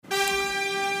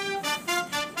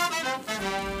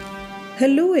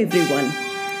Hello everyone.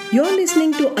 You're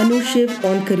listening to Anuship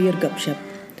on Career Gupshup.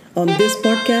 On this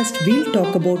podcast, we'll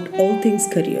talk about all things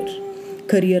career.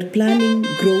 Career planning,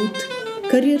 growth,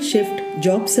 career shift,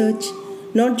 job search.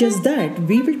 Not just that,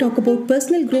 we will talk about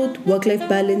personal growth, work-life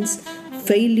balance,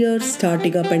 failure,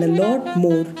 starting up and a lot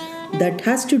more that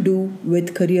has to do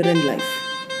with career and life.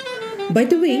 By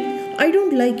the way, I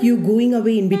don't like you going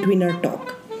away in between our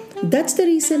talk. That's the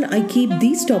reason I keep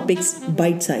these topics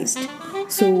bite sized.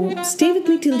 So stay with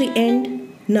me till the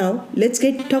end. Now, let's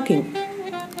get talking.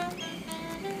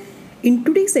 In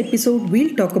today's episode,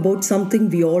 we'll talk about something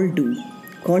we all do,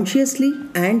 consciously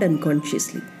and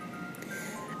unconsciously.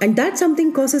 And that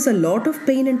something causes a lot of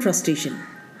pain and frustration,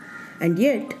 and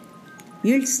yet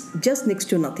yields just next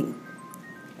to nothing.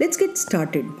 Let's get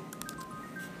started.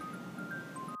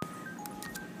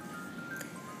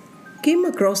 Came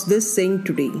across this saying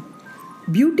today: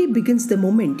 beauty begins the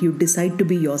moment you decide to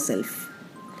be yourself.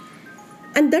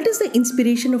 And that is the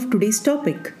inspiration of today's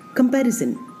topic,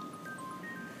 comparison.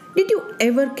 Did you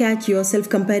ever catch yourself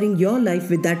comparing your life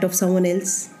with that of someone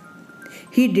else?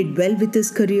 He did well with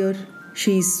his career.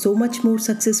 She is so much more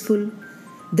successful.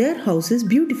 Their house is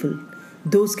beautiful.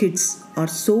 Those kids are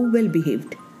so well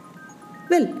behaved.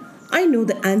 Well, I know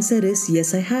the answer is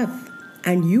yes, I have.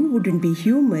 And you wouldn't be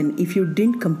human if you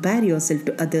didn't compare yourself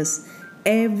to others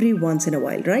every once in a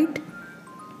while, right?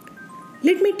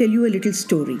 Let me tell you a little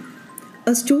story.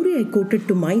 A story I quoted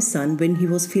to my son when he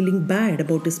was feeling bad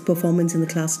about his performance in the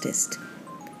class test.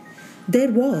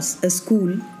 There was a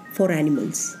school for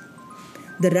animals.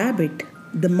 The rabbit,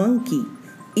 the monkey,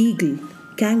 eagle,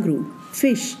 kangaroo,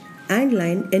 fish, and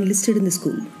lion enlisted in the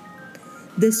school.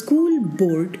 The school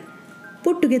board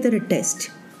put together a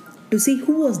test to see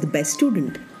who was the best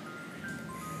student.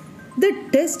 The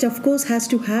test, of course, has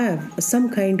to have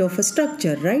some kind of a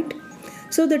structure, right?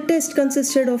 So the test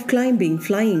consisted of climbing,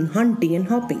 flying, hunting, and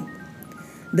hopping.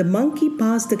 The monkey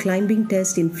passed the climbing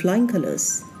test in flying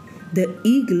colors. The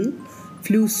eagle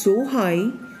flew so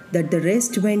high that the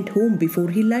rest went home before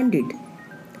he landed.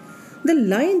 The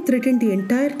lion threatened the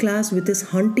entire class with his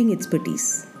hunting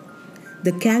expertise.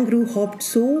 The kangaroo hopped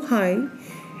so high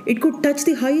it could touch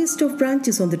the highest of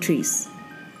branches on the trees.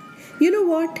 You know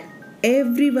what?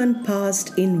 Everyone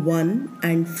passed in one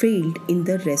and failed in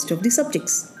the rest of the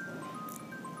subjects.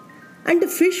 And the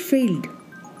fish failed.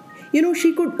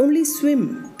 She could only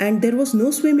swim and there was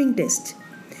no swimming test.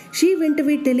 She went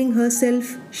away telling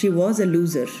herself she was a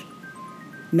loser.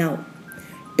 Now,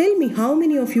 tell me how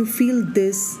many of you feel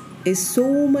this is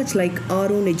so much like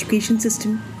our own education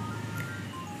system?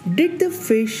 Did the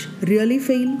fish really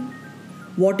fail?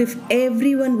 What if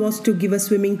everyone was to give a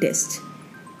swimming test?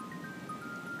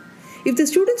 If the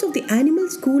students of the animal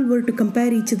school were to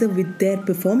compare each other with their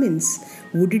performance,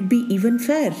 would it be even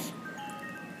fair?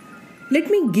 Let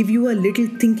me give you a little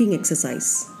thinking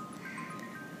exercise.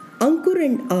 Ankur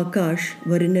and Akash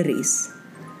were in a race.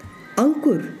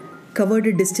 Ankur covered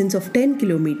a distance of 10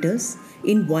 kilometers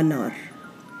in 1 hour.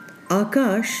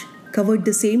 Akash covered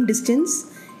the same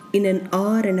distance in an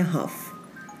hour and a half.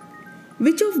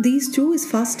 Which of these two is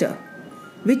faster?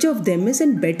 Which of them is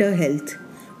in better health?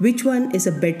 Which one is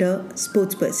a better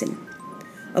sportsperson?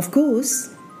 Of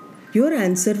course, your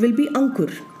answer will be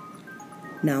Ankur.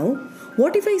 Now,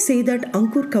 what if I say that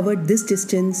Ankur covered this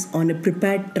distance on a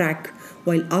prepared track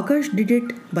while Akash did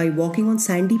it by walking on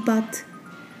sandy path?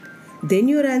 Then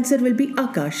your answer will be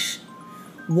Akash.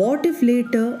 What if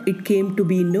later it came to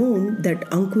be known that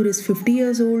Ankur is 50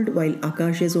 years old while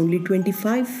Akash is only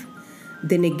 25?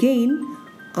 Then again,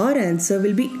 our answer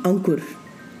will be Ankur.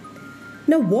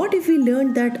 Now, what if we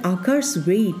learned that Akash's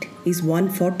weight is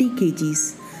 140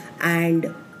 kgs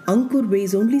and Ankur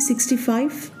weighs only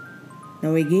 65?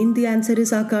 Now again the answer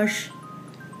is Akash.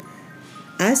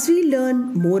 As we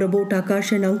learn more about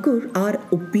Akash and Ankur, our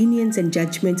opinions and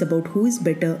judgments about who is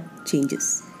better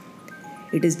changes.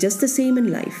 It is just the same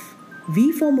in life.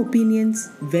 We form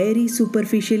opinions very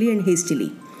superficially and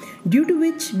hastily, due to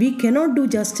which we cannot do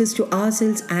justice to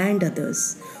ourselves and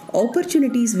others.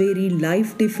 Opportunities vary,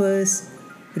 life differs,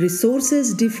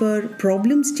 resources differ,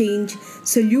 problems change,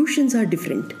 solutions are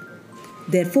different.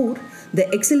 Therefore, the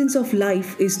excellence of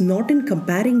life is not in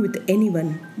comparing with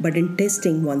anyone, but in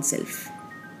testing oneself.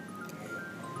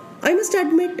 I must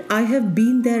admit, I have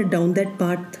been there down that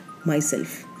path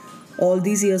myself, all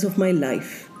these years of my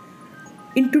life.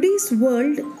 In today's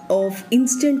world of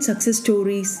instant success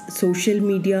stories, social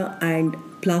media, and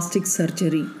plastic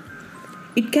surgery,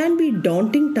 it can be a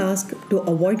daunting task to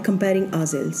avoid comparing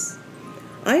ourselves.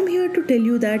 I am here to tell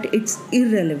you that it's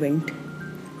irrelevant.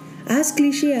 As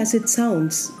cliche as it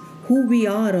sounds, who we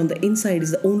are on the inside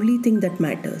is the only thing that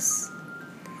matters.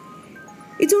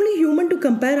 It's only human to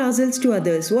compare ourselves to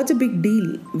others. What's a big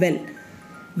deal? Well,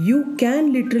 you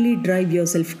can literally drive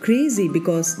yourself crazy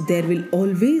because there will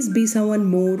always be someone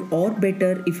more or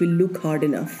better if you look hard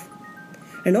enough.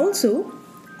 And also,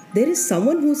 there is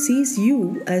someone who sees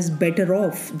you as better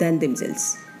off than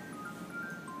themselves.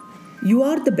 You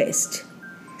are the best.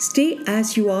 Stay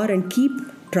as you are and keep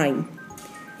trying.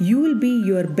 You will be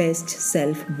your best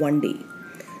self one day.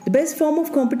 The best form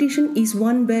of competition is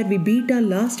one where we beat our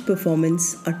last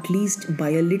performance at least by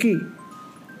a little.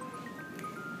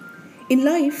 In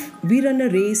life, we run a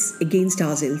race against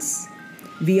ourselves.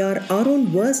 We are our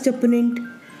own worst opponent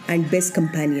and best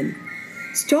companion.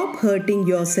 Stop hurting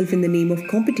yourself in the name of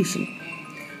competition.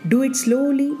 Do it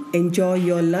slowly, enjoy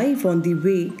your life on the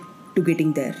way to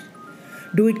getting there.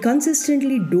 Do it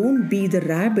consistently, don't be the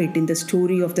rabbit in the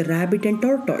story of the rabbit and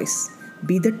tortoise.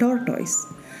 Be the tortoise.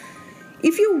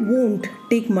 If you won't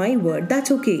take my word, that's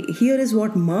okay. Here is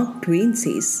what Mark Twain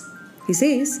says. He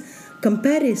says,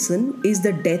 comparison is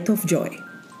the death of joy.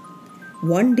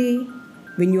 One day,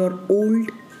 when you are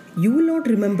old, you will not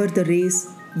remember the race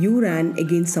you ran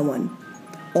against someone.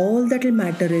 All that will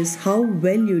matter is how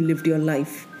well you lived your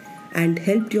life and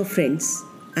helped your friends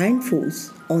and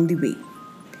foes on the way.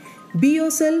 Be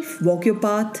yourself, walk your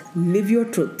path, live your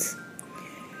truth.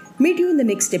 Meet you in the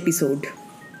next episode.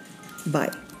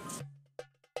 Bye.